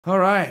All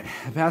right,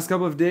 the past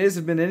couple of days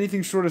have been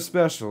anything short of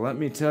special, let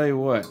me tell you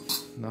what.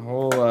 The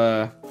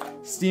whole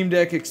Steam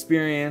Deck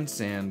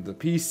experience and the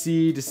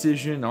PC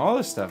decision, all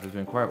this stuff has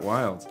been quite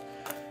wild.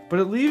 But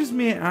it leaves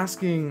me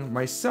asking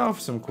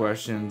myself some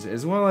questions,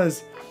 as well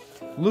as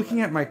looking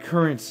at my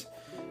current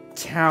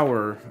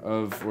tower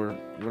of, or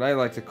what I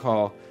like to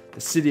call,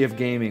 the city of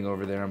gaming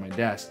over there on my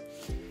desk.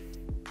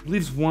 It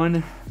leaves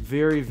one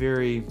very,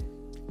 very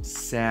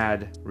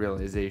sad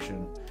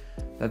realization,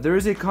 that there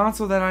is a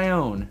console that I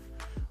own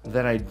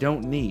that I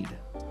don't need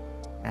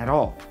at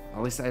all.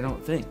 At least I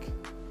don't think.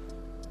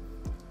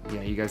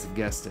 Yeah, you guys have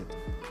guessed it.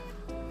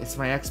 It's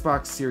my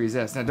Xbox Series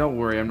S. Now don't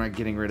worry, I'm not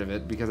getting rid of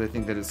it because I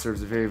think that it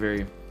serves a very,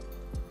 very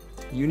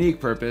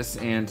unique purpose,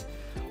 and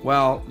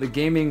while the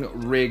gaming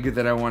rig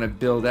that I want to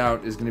build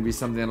out is going to be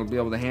something that'll be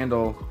able to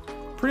handle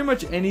pretty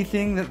much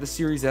anything that the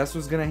Series S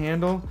was going to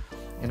handle,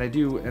 and I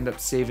do end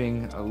up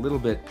saving a little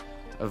bit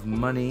of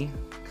money,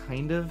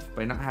 kind of,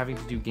 by not having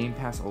to do Game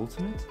Pass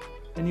Ultimate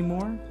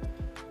anymore.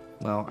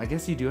 Well, I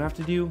guess you do have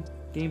to do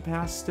Game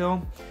Pass still.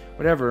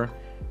 Whatever.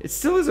 It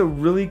still is a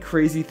really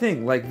crazy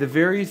thing. Like, the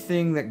very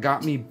thing that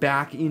got me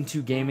back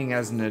into gaming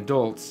as an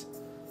adult,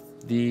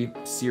 the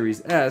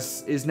Series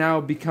S, is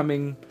now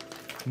becoming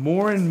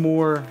more and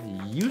more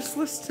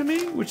useless to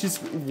me, which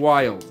is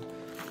wild.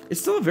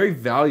 It's still a very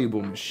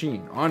valuable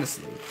machine,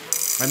 honestly.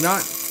 I'm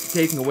not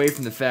taking away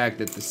from the fact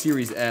that the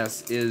Series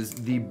S is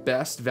the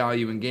best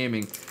value in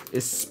gaming,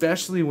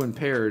 especially when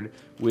paired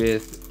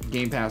with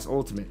Game Pass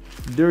Ultimate.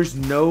 There's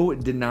no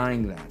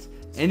denying that.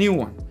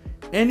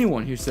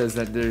 Anyone who says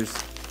that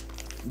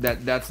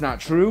that's not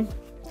true,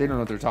 they don't know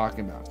what they're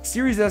talking about.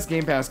 Series S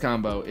Game Pass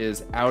combo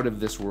is out of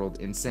this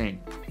world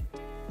insane.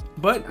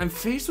 But I'm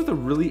faced with a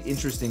really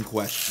interesting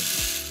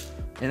question,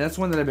 and that's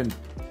one that I've been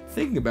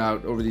thinking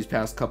about over these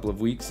past couple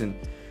of weeks, and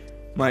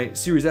my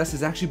Series S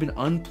has actually been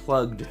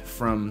unplugged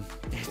from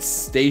its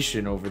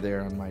station over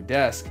there on my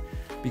desk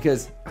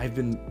because I've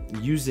been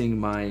using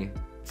my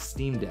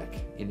Steam Deck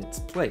in its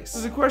place.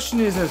 So the question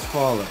is as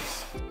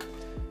follows.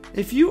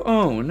 If you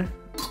own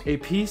a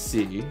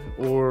PC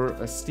or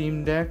a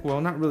Steam Deck,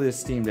 well, not really a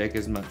Steam Deck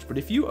as much, but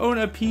if you own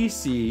a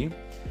PC,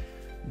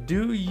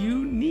 do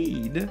you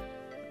need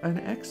an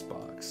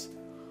Xbox?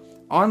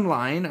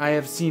 Online, I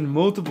have seen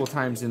multiple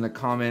times in the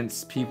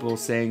comments people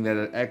saying that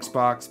an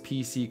Xbox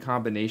PC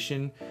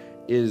combination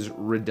is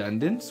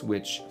redundant,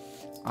 which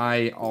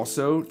I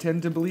also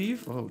tend to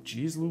believe. Oh,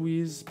 geez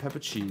Louise, pepper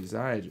cheese.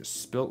 I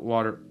just spilt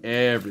water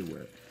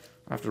everywhere.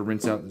 I have to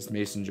rinse out this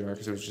mason jar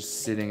because it was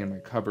just sitting in my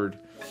cupboard.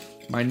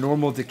 My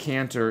normal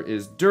decanter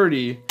is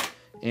dirty,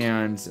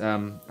 and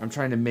I'm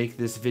trying to make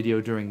this video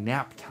during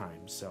nap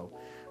time, so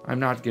I'm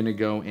not going to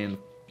go and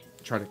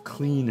try to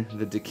clean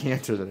the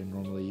decanter that I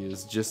normally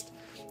use just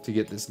to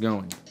get this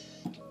going.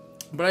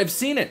 But I've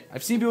seen it.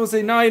 I've seen people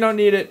say, no, you don't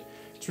need it.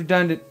 It's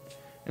redundant.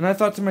 And I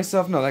thought to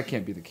myself, no, that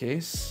can't be the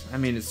case. I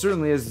mean, it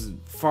certainly is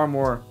far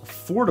more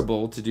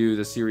affordable to do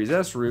the Series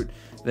S route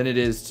than it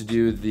is to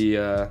do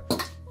the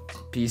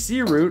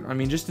PC route. I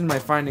mean, just in my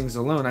findings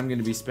alone, I'm going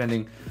to be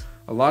spending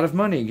a lot of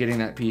money getting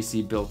that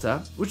PC built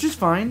up, which is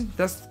fine.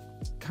 That's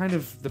kind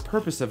of the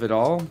purpose of it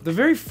all. The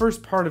very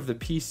first part of the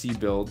PC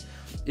build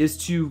is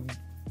to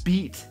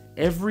beat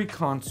every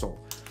console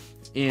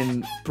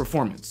in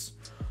performance.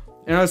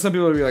 And some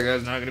people will be like,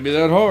 that's not going to be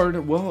that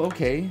hard. Well,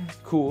 okay,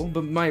 cool.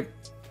 But my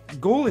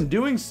goal in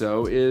doing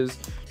so is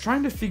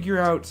trying to figure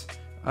out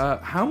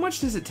how much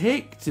does it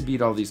take to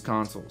beat all these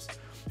consoles.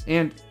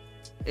 And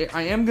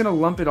I am going to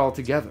lump it all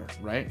together,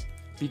 right?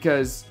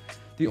 Because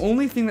the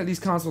only thing that these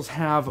consoles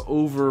have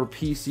over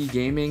PC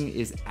gaming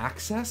is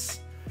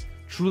access.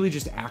 Truly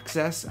just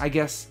access. I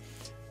guess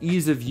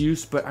ease of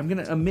use, but I'm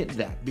going to omit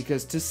that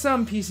because to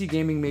some, PC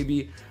gaming may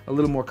be a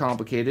little more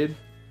complicated.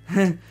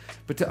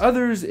 But to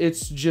others,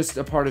 it's just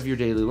a part of your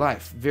daily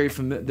life. They're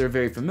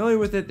very familiar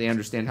with it. They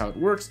understand how it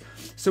works.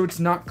 So it's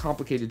not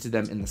complicated to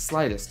them in the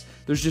slightest.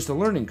 There's just a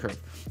learning curve.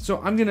 So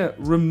I'm going to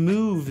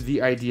remove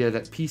the idea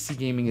that PC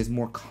gaming is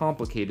more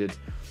complicated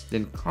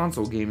than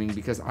console gaming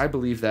because I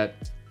believe that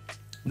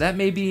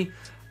may be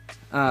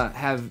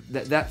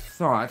that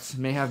thought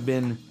may have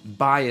been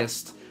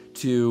biased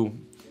to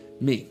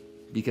me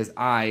because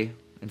I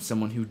am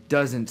someone who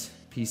doesn't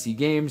PC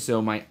game,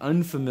 so my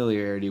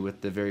unfamiliarity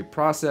with the very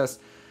process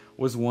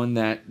was one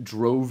that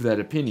drove that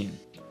opinion.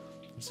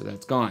 So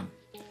that's gone.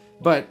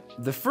 But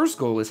the first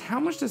goal is how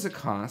much does it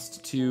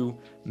cost to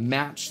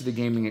match the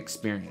gaming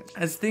experience?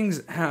 As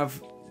things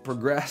have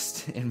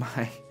progressed and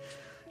my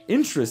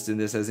interest in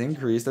this has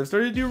increased, I've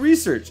started to do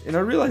research, and I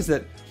realized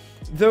that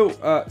though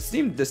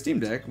the Steam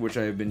Deck, which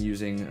I have been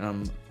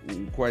using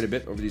quite a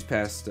bit over this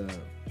past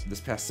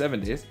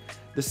 7 days,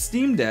 the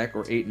Steam Deck,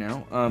 or 8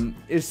 now,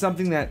 is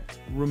something that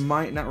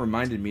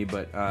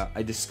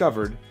I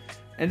discovered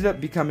ended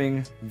up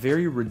becoming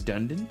very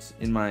redundant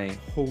in my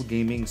whole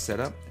gaming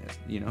setup.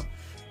 You know,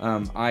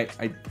 I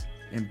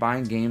am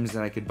buying games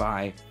that I could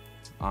buy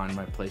on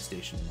my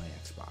PlayStation and my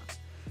Xbox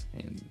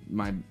and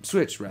my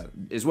Switch rather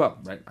as well.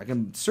 Right, I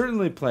can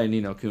certainly play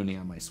Ni no Kuni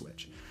on my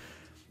Switch,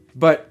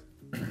 but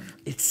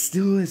it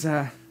still is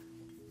a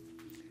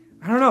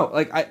I don't know.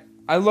 Like,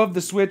 I love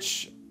the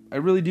Switch. I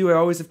really do. I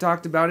always have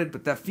talked about it,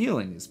 but that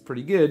feeling is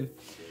pretty good.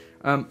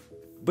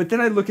 But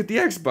then I look at the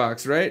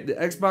Xbox, right? The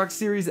Xbox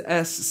Series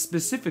S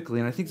specifically,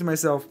 and I think to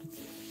myself,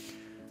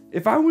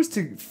 if I was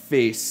to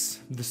face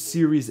the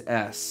Series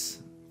S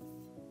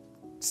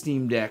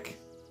Steam Deck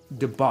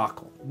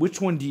debacle,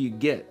 which one do you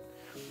get?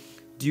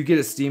 Do you get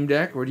a Steam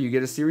Deck or do you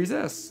get a Series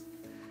S?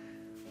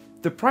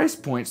 The price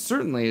point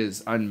certainly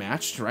is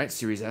unmatched, right?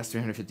 Series S,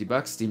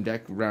 $350, Steam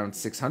Deck around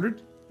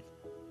 $600.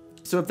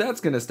 So if that's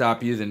going to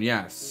stop you, then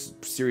yeah,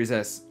 Series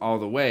S all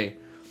the way.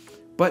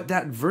 But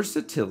that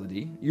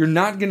versatility, you're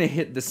not going to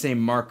hit the same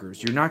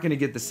markers. You're not going to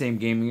get the same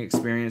gaming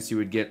experience you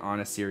would get on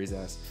a Series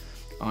S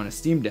on a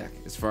Steam Deck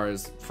as far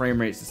as frame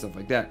rates and stuff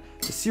like that.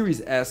 The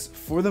Series S,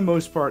 for the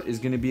most part, is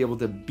going to be able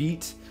to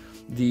beat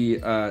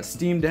the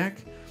Steam Deck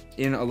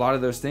in a lot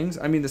of those things.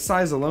 I mean, the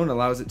size alone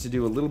allows it to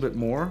do a little bit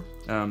more.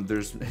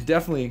 There's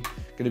definitely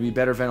going to be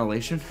better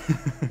ventilation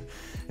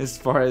as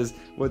far as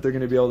what they're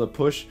going to be able to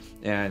push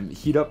and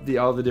heat up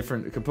all the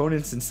different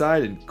components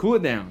inside and cool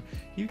it down.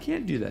 You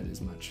can't do that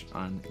as much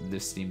on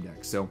this Steam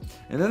Deck. So,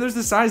 and then there's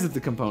the size of the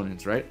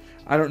components, right?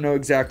 I don't know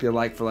exactly a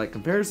like-for-like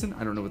comparison.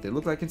 I don't know what they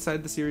look like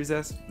inside the Series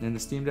S and the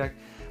Steam Deck,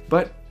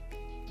 but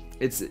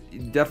it's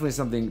definitely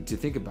something to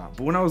think about.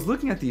 But when I was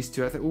looking at these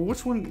two, I thought, well,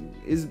 which one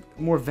is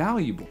more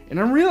valuable? And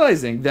I'm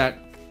realizing that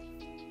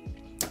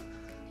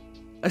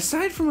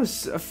aside from a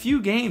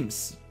few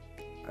games,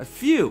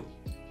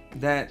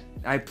 that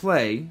I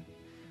play,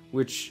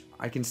 which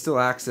I can still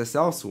access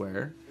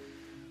elsewhere,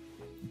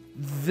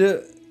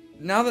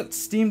 now that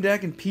Steam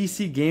Deck and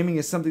PC gaming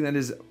is something that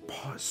is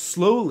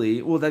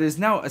that is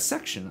now a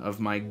section of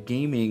my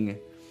gaming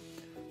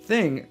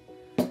thing,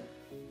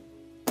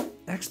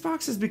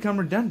 Xbox has become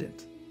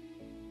redundant.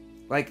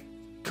 Like,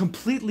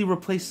 completely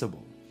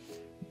replaceable.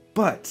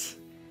 But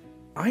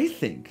I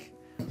think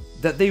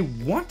that they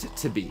want it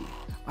to be.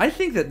 I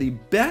think that the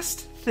best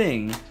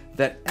thing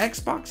that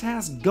Xbox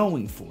has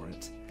going for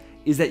it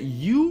is that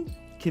you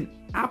can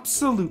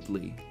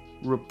absolutely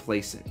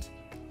replace it.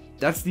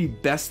 That's the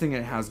best thing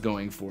it has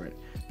going for it.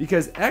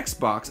 Because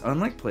Xbox,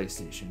 unlike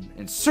PlayStation,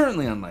 and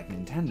certainly unlike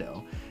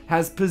Nintendo,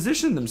 has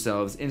positioned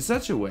themselves in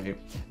such a way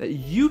that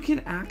you can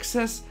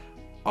access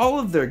all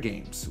of their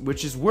games,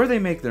 which is where they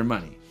make their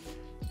money,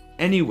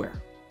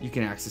 anywhere. You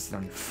can access it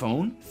on your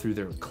phone through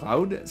their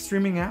cloud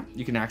streaming app.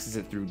 You can access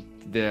it through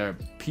their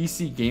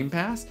PC Game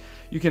Pass.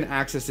 You can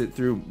access it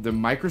through the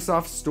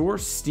Microsoft Store,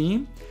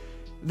 Steam.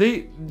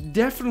 They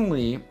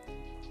definitely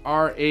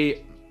are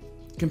a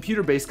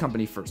computer-based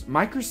company first.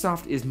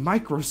 Microsoft is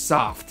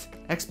Microsoft.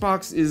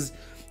 Xbox is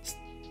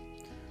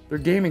their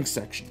gaming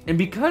section. And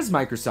because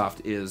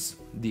Microsoft is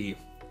the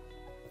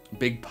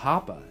big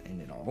papa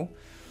in it all,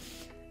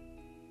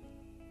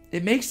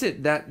 it makes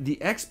it that the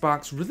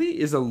Xbox really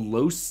is a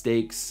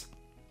low-stakes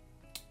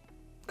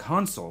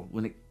console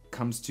when it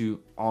comes to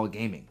all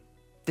gaming.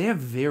 They have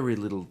very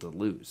little to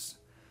lose,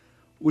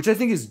 which I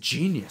think is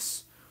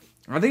genius.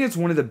 I think it's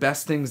one of the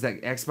best things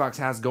that Xbox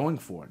has going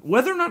for it.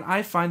 Whether or not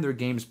I find their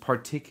games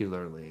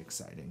particularly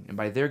exciting, and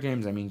by their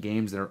games I mean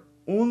games that are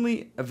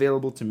only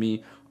available to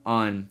me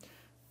on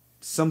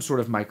some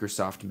sort of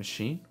Microsoft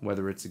machine,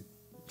 whether it's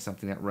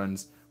something that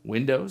runs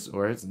Windows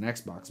or it's an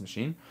Xbox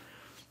machine.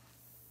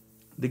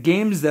 The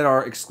games that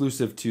are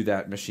exclusive to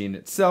that machine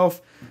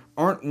itself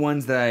aren't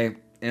ones that I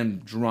am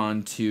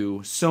drawn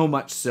to so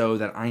much so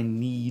that I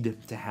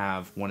need to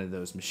have one of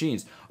those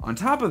machines. On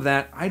top of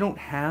that, I don't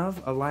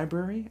have a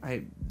library.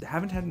 I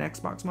haven't had an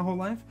Xbox my whole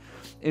life.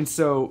 And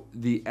so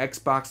the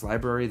Xbox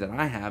library that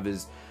I have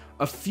is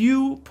a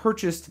few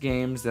purchased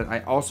games that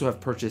I also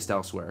have purchased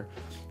elsewhere,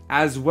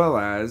 as well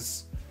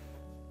as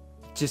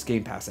just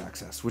Game Pass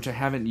access, which I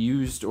haven't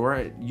used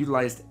or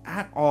utilized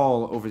at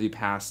all over the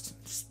past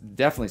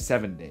definitely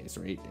 7 days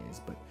or 8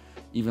 days, but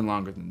even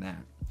longer than that.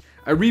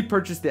 I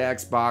repurchased the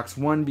Xbox,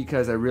 one,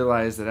 because I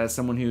realized that as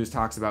someone who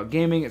talks about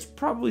gaming, it's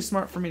probably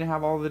smart for me to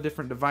have all the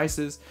different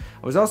devices.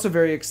 I was also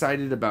very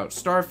excited about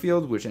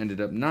Starfield, which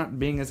ended up not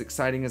being as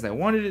exciting as I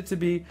wanted it to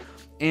be.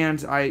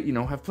 And I,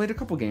 have played a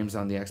couple games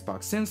on the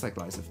Xbox since, like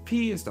Lies of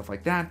P and stuff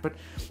like that, but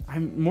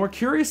I'm more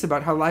curious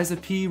about how Lies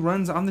of P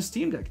runs on the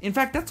Steam Deck. In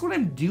fact, that's what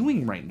I'm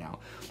doing right now.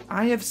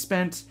 I have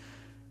spent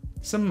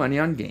some money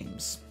on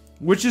games,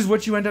 which is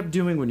what you end up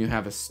doing when you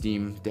have a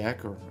Steam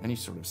Deck or any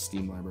sort of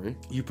Steam library.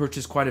 You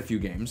purchase quite a few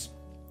games,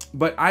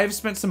 but I have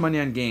spent some money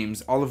on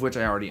games, all of which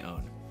I already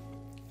own.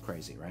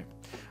 Crazy, right?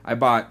 I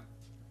bought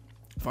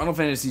Final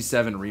Fantasy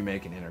VII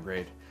Remake and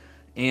Intergrade,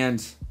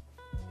 and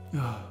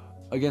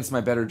against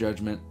my better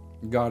judgment,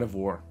 God of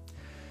War.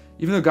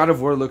 Even though God of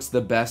War looks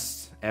the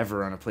best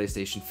ever on a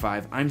PlayStation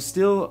 5, I'm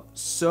still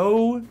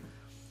so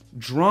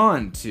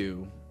drawn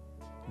to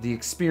the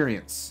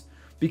experience.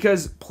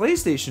 Because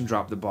PlayStation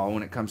dropped the ball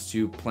when it comes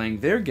to playing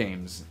their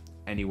games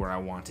anywhere I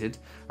wanted.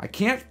 I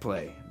can't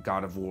play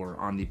God of War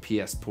on the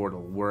PS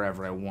Portal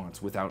wherever I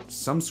want without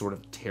some sort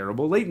of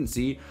terrible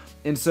latency.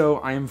 And so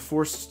I am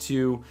forced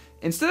to,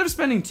 instead of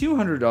spending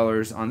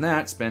 $200 on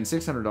that, spend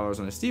 $600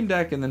 on a Steam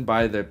Deck and then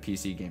buy the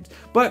PC games.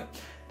 But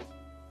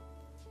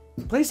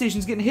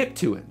PlayStation's getting hip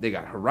to it. They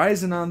got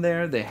Horizon on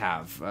there. They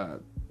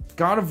have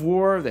God of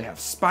War. They have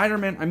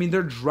Spider-Man. I mean,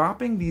 they're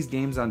dropping these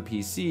games on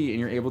PC, and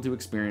you're able to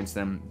experience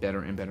them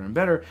better and better and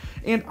better.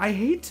 And I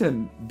hate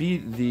to be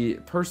the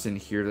person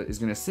here that is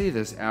going to say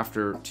this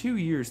after 2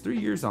 years, 3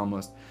 years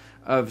almost,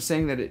 of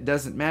saying that it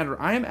doesn't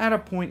matter. I am at a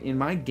point in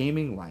my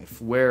gaming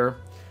life where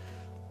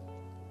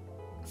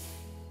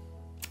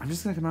I'm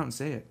just going to come out and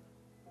say it.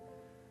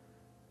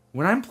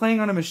 When I'm playing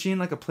on a machine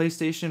like a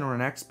PlayStation or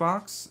an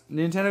Xbox,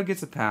 Nintendo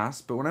gets a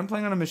pass, but when I'm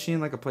playing on a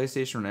machine like a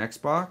PlayStation or an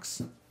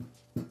Xbox,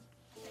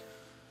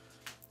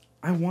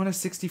 I want a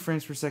 60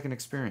 frames per second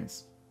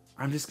experience.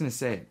 I'm just going to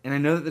say it. And I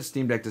know that the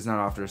Steam Deck does not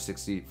offer a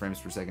 60 frames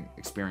per second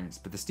experience,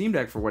 but the Steam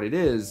Deck, for what it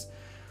is,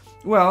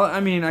 well, I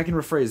mean, I can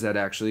rephrase that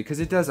actually, because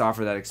it does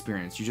offer that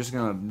experience. You're just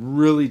going to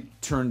really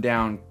turn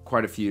down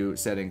quite a few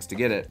settings to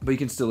get it, but you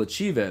can still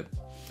achieve it.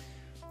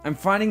 I'm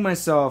finding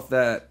myself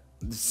that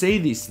say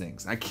these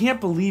things. I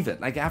can't believe it.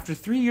 Like, after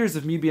 3 years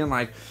of me being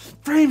like,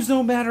 frames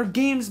don't matter,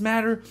 games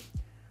matter,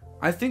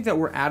 I think that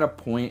we're at a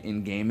point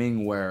in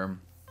gaming where,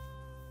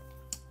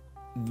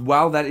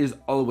 while that is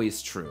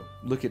always true,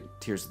 look at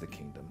Tears of the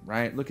Kingdom,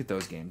 right? Look at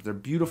those games. They're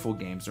beautiful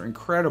games. They're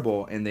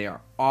incredible, and they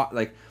are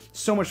like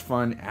so much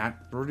fun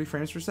at 30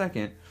 frames per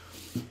second.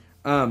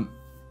 I'm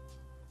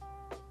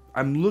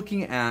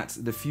looking at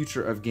the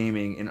future of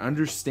gaming and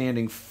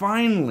understanding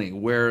finally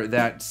where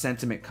that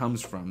sentiment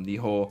comes from. The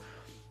whole,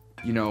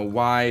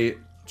 why,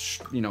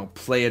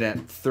 play it at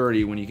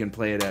 30 when you can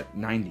play it at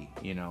 90,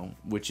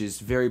 which is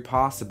very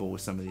possible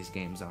with some of these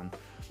games on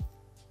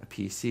a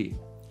PC.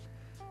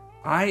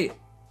 I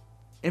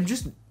am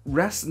just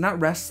not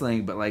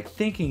wrestling, but like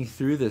thinking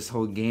through this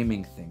whole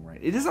gaming thing,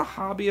 right? It is a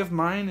hobby of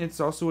mine. It's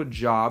also a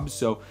job,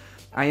 so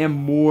I am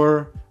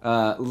more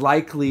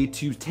likely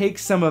to take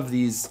some of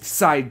these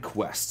side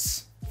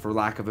quests, for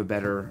lack of a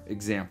better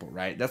example,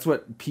 right? That's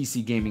what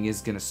PC gaming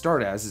is going to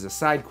start as, is a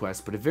side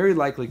quest, but it very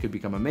likely could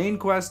become a main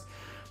quest.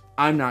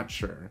 I'm not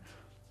sure.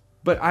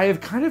 But I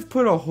have kind of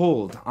put a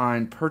hold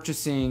on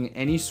purchasing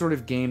any sort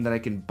of game that I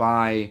can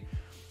buy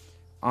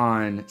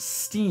on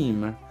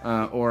Steam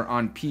or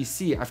on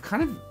PC. I've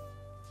kind of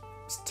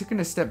taken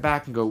a step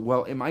back and go,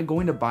 well, am I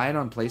going to buy it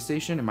on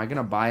PlayStation? Am I going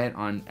to buy it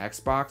on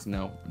Xbox?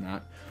 No, I'm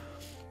not.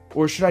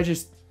 Or should I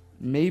just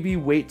maybe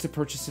wait to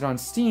purchase it on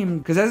Steam?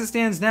 Because as it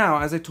stands now,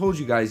 as I told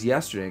you guys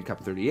yesterday in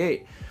Cup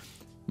 38,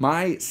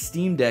 my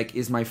Steam Deck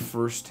is my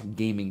first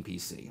gaming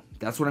PC.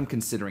 That's what I'm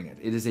considering it.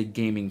 It is a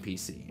gaming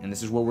PC, and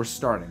this is where we're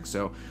starting.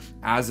 So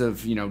as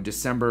of,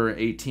 December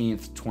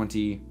 18th,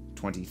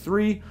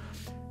 2023,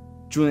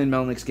 Julian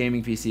Melnick's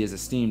gaming PC is a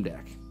Steam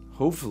Deck.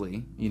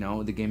 Hopefully,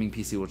 the gaming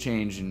PC will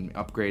change and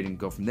upgrade and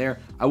go from there.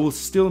 I will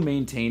still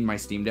maintain my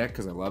Steam Deck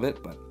because I love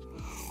it, but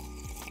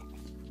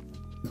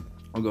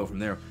I'll go from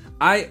there.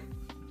 I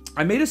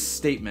made a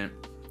statement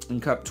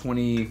in Cup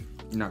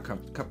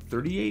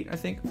 38, I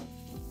think.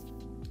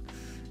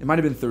 It might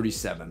have been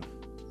 37.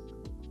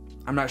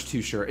 I'm not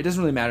too sure. It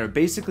doesn't really matter.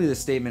 Basically, the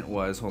statement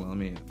was, hold on, let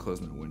me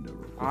close my window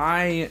real quick.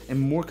 I am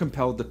more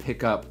compelled to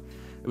pick up,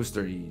 it was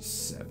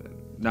 37.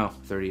 No,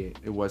 38.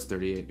 It was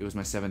 38. It was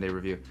my 7-day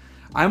review.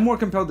 I'm more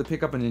compelled to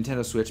pick up a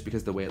Nintendo Switch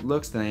because of the way it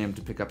looks than I am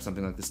to pick up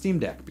something like the Steam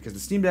Deck, because the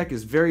Steam Deck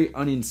is very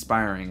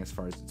uninspiring as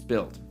far as its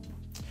build.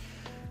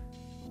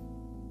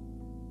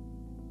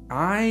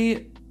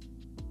 I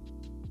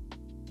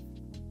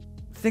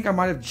think I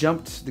might have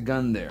jumped the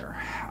gun there.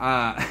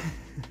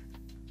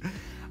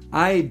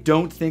 I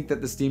don't think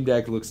that the Steam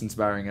Deck looks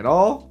inspiring at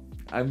all.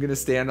 I'm going to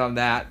stand on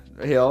that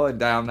hill and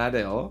die on that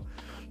hill.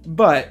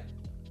 But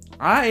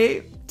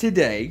I,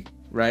 today,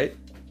 right,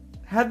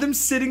 had them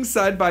sitting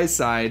side by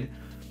side,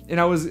 and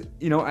I was,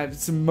 I had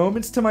some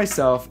moments to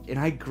myself, and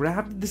I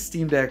grabbed the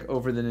Steam Deck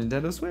over the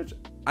Nintendo Switch.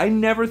 I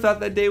never thought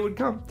that day would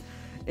come.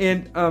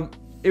 And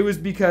it was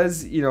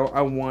because,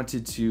 I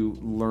wanted to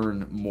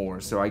learn more.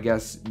 So I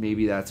guess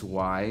maybe that's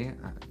why.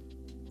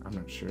 I'm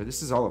not sure.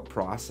 This is all a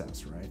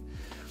process, right?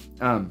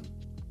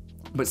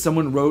 But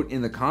someone wrote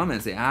in the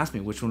comments, they asked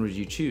me, which one would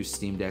you choose,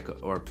 Steam Deck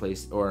or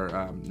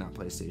not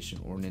PlayStation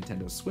or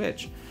Nintendo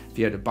Switch, if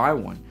you had to buy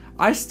one?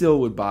 I still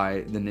would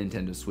buy the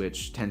Nintendo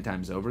Switch 10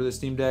 times over the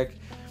Steam Deck.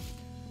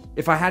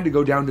 If I had to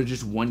go down to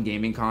just one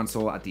gaming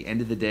console at the end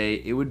of the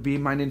day, it would be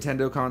my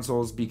Nintendo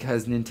consoles,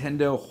 because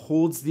Nintendo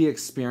holds the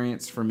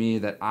experience for me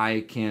that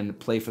I can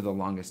play for the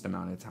longest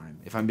amount of time,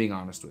 if I'm being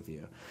honest with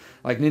you.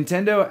 Like,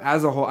 Nintendo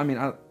as a whole,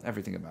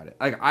 everything about it.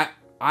 Like,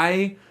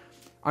 I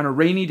on a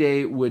rainy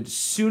day would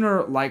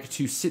sooner like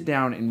to sit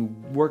down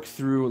and work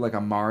through like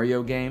a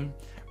Mario game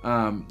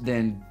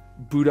than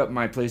boot up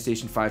my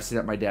PlayStation 5, sit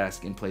at my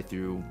desk and play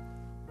through,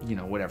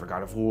 whatever,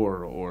 God of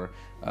War or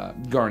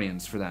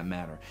Guardians for that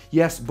matter.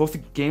 Yes,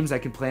 both games I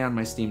can play on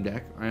my Steam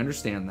Deck. I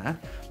understand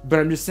that. But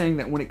I'm just saying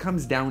that when it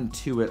comes down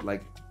to it,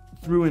 like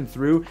through and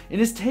through, it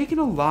has taken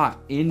a lot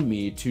in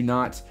me to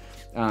not,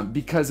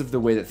 because of the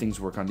way that things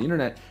work on the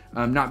internet,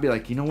 not be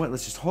like,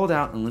 let's just hold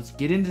out and let's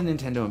get into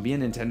Nintendo and be a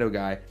Nintendo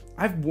guy.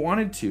 I've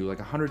wanted to, like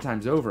 100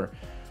 times over.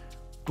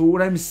 But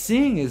what I'm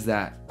seeing is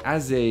that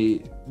as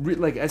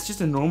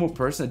just a normal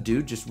person, a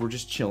dude, we're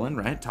just chilling,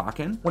 right?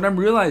 Talking. What I'm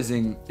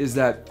realizing is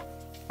that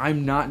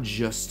I'm not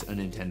just a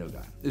Nintendo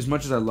guy. As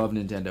much as I love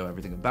Nintendo,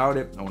 everything about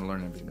it, I want to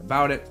learn everything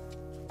about it.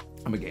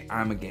 I'm a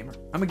gamer.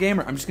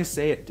 I'm just gonna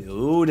say it,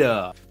 dude.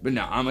 But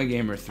no, I'm a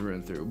gamer through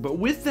and through. But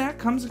with that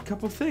comes a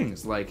couple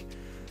things, like,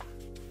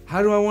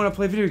 how do I want to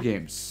play video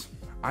games?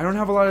 I don't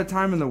have a lot of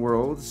time in the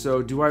world,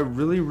 so do I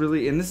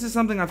really, and this is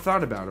something I've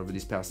thought about over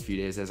these past few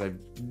days as I've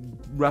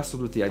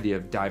wrestled with the idea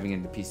of diving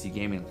into PC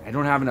gaming. I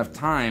don't have enough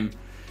time.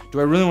 Do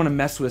I really want to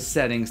mess with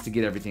settings to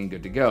get everything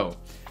good to go?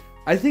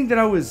 I think that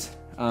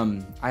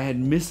I had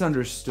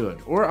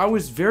misunderstood, or I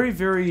was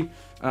very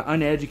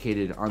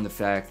uneducated on the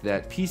fact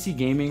that PC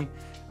gaming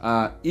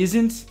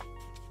isn't,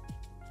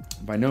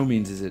 by no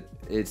means is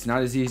it's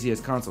not as easy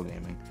as console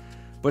gaming,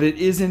 but it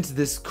isn't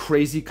this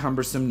crazy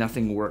cumbersome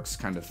nothing works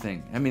kind of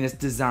thing. I mean, it's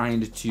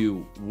designed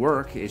to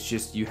work, it's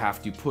just you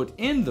have to put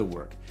in the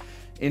work.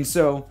 And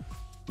so,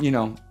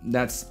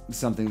 that's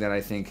something that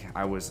I think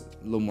I was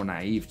a little more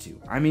naive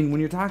to. I mean, when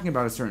you're talking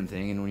about a certain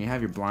thing and when you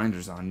have your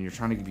blinders on and you're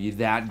trying to be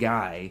that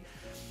guy,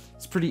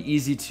 it's pretty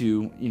easy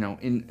to,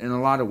 in a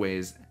lot of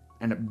ways,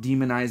 end up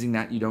demonizing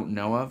that you don't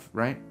know of,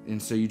 right?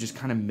 And so you just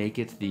kind of make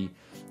it the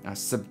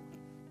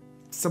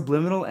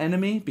subliminal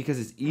enemy, because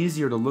it's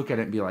easier to look at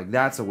it and be like,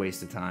 that's a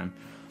waste of time,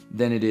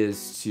 than it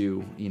is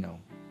to,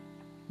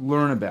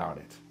 learn about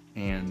it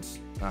and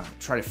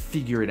try to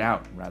figure it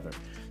out, rather.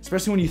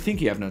 Especially when you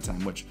think you have no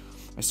time, which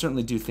I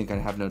certainly do think I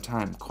have no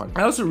time.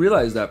 I also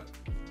realized that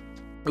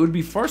it would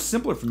be far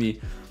simpler for me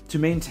to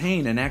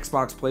maintain an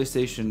Xbox,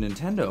 PlayStation,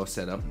 Nintendo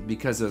setup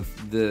because of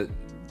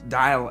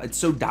it's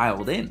so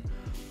dialed in.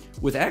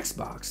 With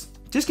Xbox,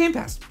 just Game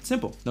Pass,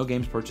 simple, no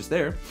games purchased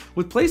there.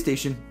 With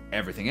PlayStation,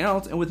 everything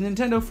else, and with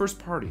Nintendo, first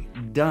party,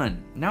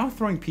 done. Now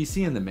throwing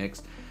PC in the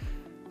mix,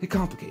 it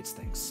complicates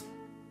things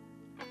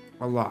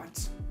a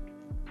lot.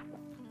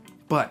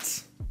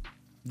 But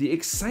the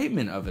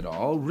excitement of it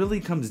all really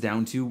comes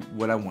down to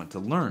what I want to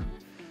learn.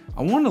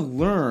 I want to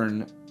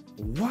learn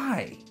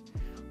why.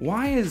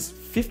 Why is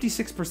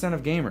 56%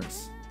 of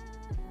gamers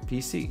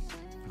PC?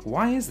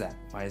 Why is that?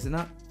 Why is it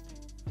not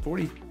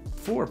 44%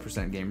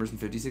 gamers and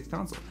 56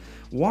 console?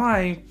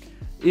 Why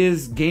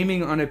is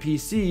gaming on a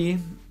PC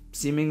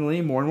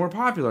seemingly more and more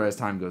popular as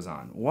time goes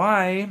on?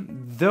 Why,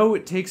 though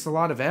it takes a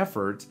lot of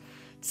effort,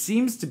 it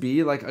seems to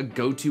be like a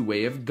go-to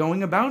way of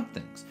going about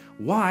things?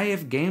 Why,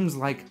 if games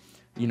like,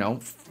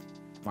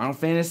 Final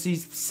Fantasy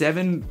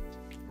VII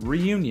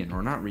Reunion,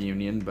 or not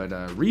Reunion, but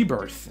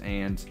Rebirth,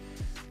 and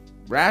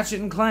Ratchet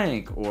and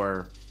Clank,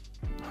 or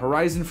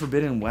Horizon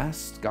Forbidden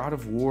West, God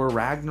of War,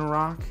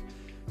 Ragnarok,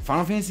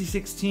 Final Fantasy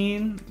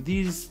 16,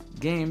 these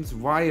games,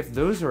 why, if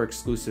those are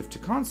exclusive to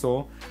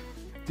console,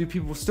 do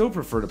people still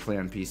prefer to play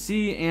on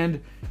PC?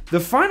 And the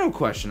final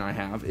question I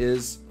have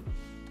is,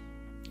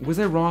 was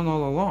I wrong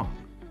all along?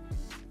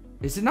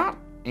 Is it not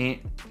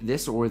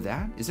this or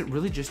that? Is it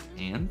really just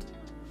and?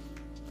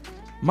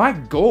 My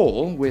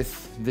goal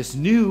with this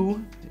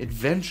new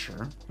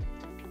adventure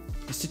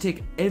is to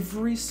take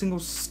every single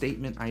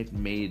statement I had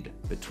made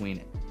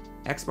between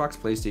Xbox,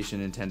 PlayStation,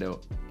 Nintendo,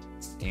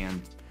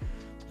 and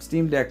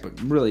Steam Deck, but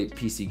really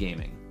PC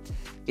gaming,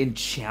 and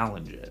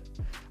challenge it.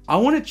 I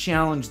want to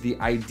challenge the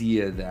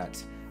idea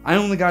that I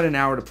only got an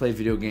hour to play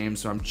video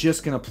games, so I'm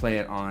just going to play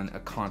it on a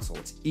console.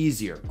 It's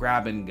easier,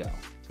 grab and go.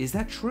 Is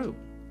that true?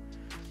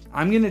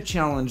 I'm going to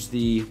challenge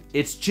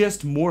it's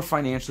just more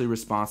financially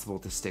responsible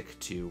to stick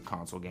to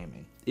console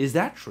gaming. Is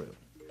that true?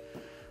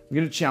 I'm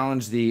going to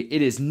challenge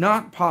it is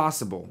not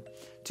possible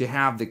to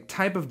have the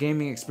type of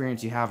gaming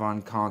experience you have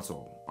on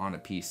console on a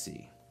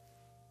PC.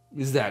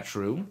 Is that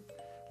true?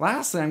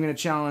 Lastly, I'm going to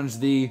challenge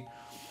and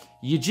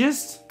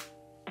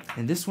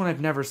this one I've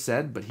never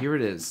said, but here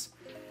it is.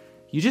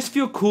 You just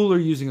feel cooler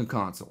using a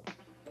console.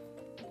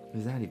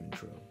 Is that even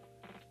true?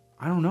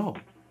 I don't know.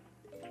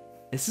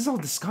 This is all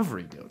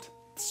discovery, dude.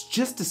 It's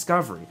just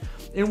discovery.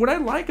 And what I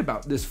like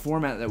about this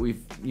format that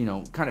we've,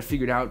 kind of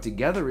figured out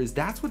together is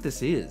that's what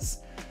this is.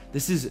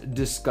 This is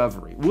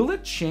discovery. Will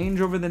it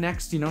change over the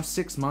next,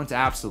 6 months?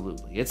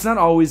 Absolutely. It's not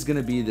always going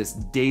to be this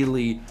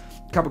daily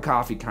cup of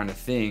coffee kind of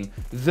thing,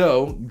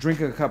 though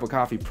drinking a cup of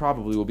coffee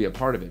probably will be a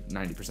part of it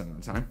 90% of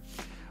the time.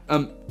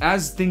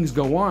 As things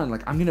go on,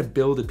 I'm going to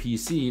build a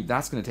PC.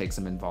 That's going to take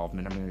some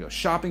involvement. I'm going to go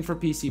shopping for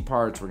PC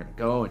parts. We're going to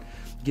go and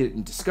get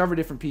and discover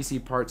different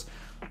PC parts.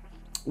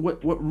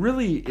 What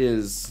really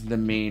is the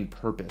main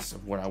purpose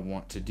of what I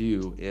want to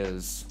do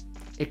is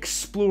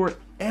explore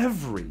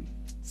every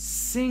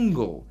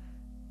single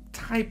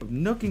type of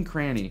nook and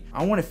cranny.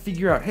 I want to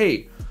figure out,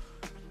 hey,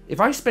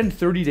 if I spend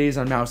 30 days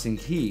on mouse and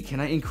key,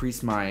 can I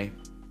increase my,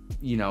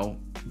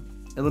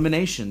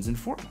 eliminations in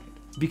Fortnite?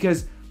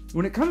 Because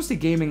when it comes to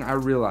gaming, I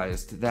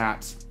realized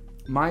that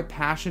my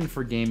passion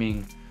for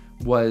gaming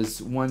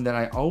was one that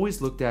I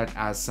always looked at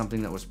as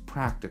something that was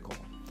practical.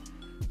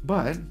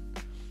 But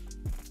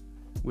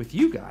with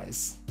you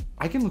guys,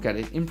 I can look at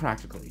it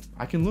impractically.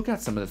 I can look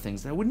at some of the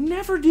things that I would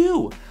never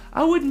do.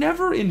 I would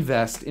never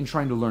invest in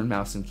trying to learn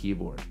mouse and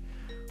keyboard.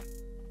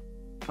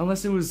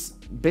 unless it was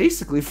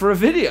basically for a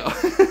video.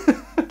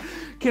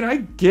 Can I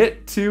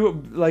get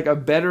to like a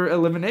better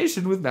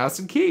elimination with mouse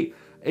and key?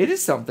 It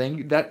is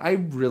something that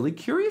I'm really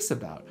curious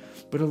about.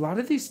 But a lot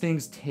of these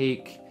things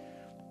take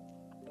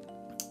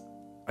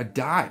a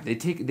dive. They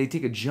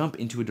take a jump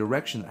into a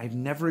direction that I've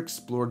never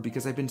explored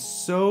because I've been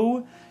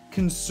so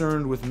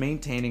concerned with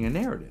maintaining a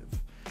narrative.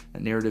 A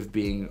narrative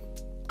being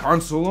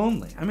console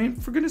only. I mean,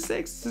 for goodness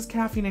sakes, this is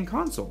caffeine and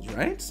consoles,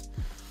 right?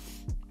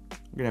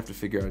 We're gonna have to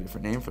figure out a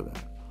different name for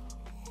that.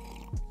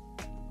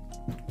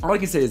 All I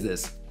can say is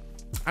this.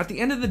 At the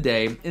end of the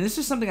day, and this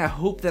is something I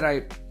hope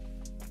that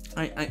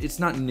it's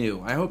not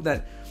new. I hope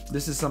that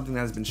this is something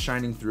that has been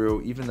shining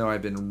through, even though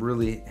I've been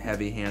really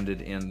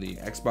heavy-handed in the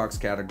Xbox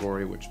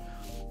category, which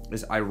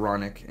is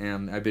ironic,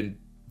 and I've been,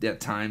 at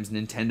times,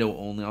 Nintendo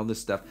only, all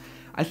this stuff.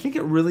 I think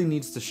it really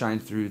needs to shine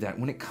through that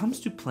when it comes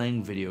to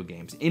playing video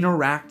games,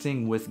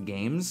 interacting with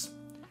games,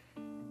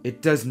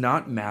 it does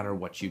not matter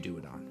what you do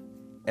it on.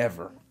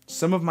 Ever.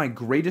 Some of my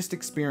greatest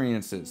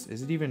experiences,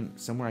 is it even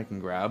somewhere I can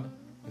grab?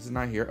 Is it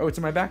not here? Oh, it's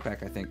in my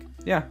backpack, I think.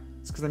 Yeah,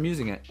 it's because I'm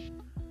using it.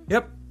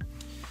 Yep.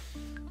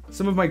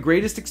 Some of my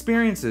greatest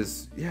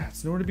experiences, yeah,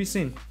 it's nowhere to be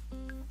seen,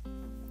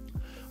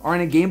 are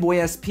in a Game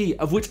Boy SP,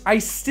 of which I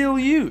still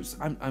use.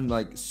 I'm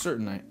like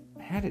certain I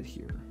had it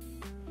here.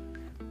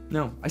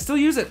 No, I still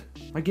use it.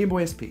 My Game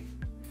Boy SP.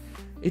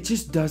 It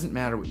just doesn't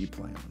matter what you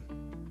play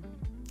on.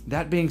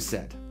 That being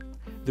said,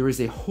 there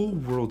is a whole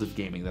world of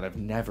gaming that I've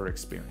never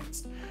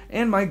experienced.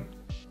 And my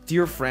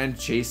dear friend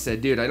Chase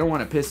said, dude, I don't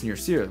want to piss in your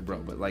cereal, bro,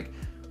 but like,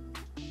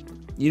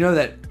 you know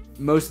that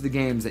most of the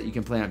games that you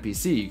can play on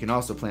PC, you can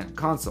also play on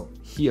console.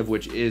 He of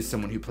which is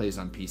someone who plays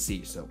on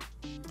PC, so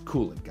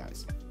cool it,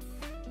 guys.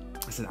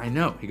 I said, I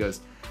know. He goes,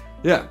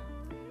 yeah,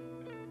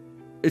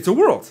 it's a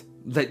world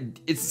that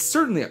it's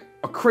certainly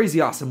a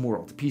crazy awesome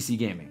world, PC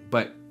gaming,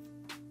 but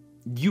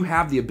you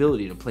have the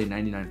ability to play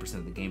 99%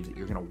 of the games that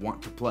you're going to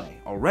want to play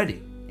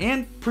already,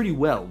 and pretty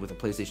well with a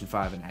PlayStation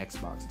 5 and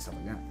Xbox and stuff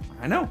like that.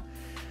 I know.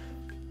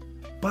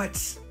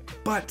 But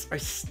I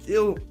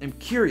still am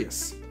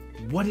curious.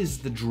 What is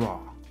the draw?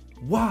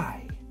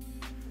 Why?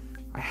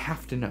 I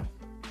have to know.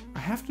 I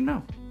have to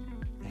know.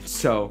 And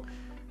so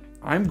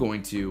I'm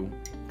going to,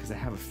 because I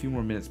have a few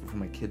more minutes before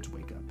my kids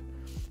wake up,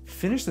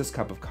 finish this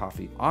cup of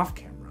coffee off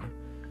camera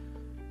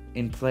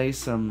and play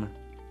some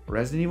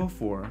Resident Evil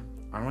 4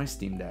 on my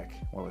Steam Deck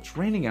while it's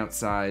raining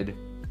outside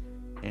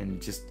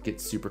and just get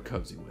super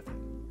cozy with it.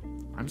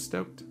 I'm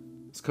stoked.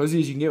 As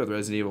cozy as you can get with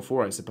Resident Evil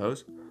 4, I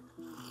suppose.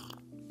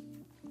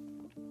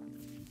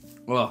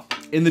 Well,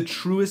 in the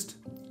truest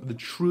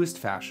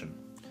fashion,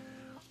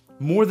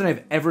 more than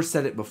I've ever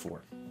said it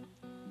before.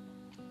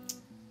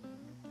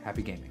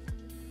 Happy gaming.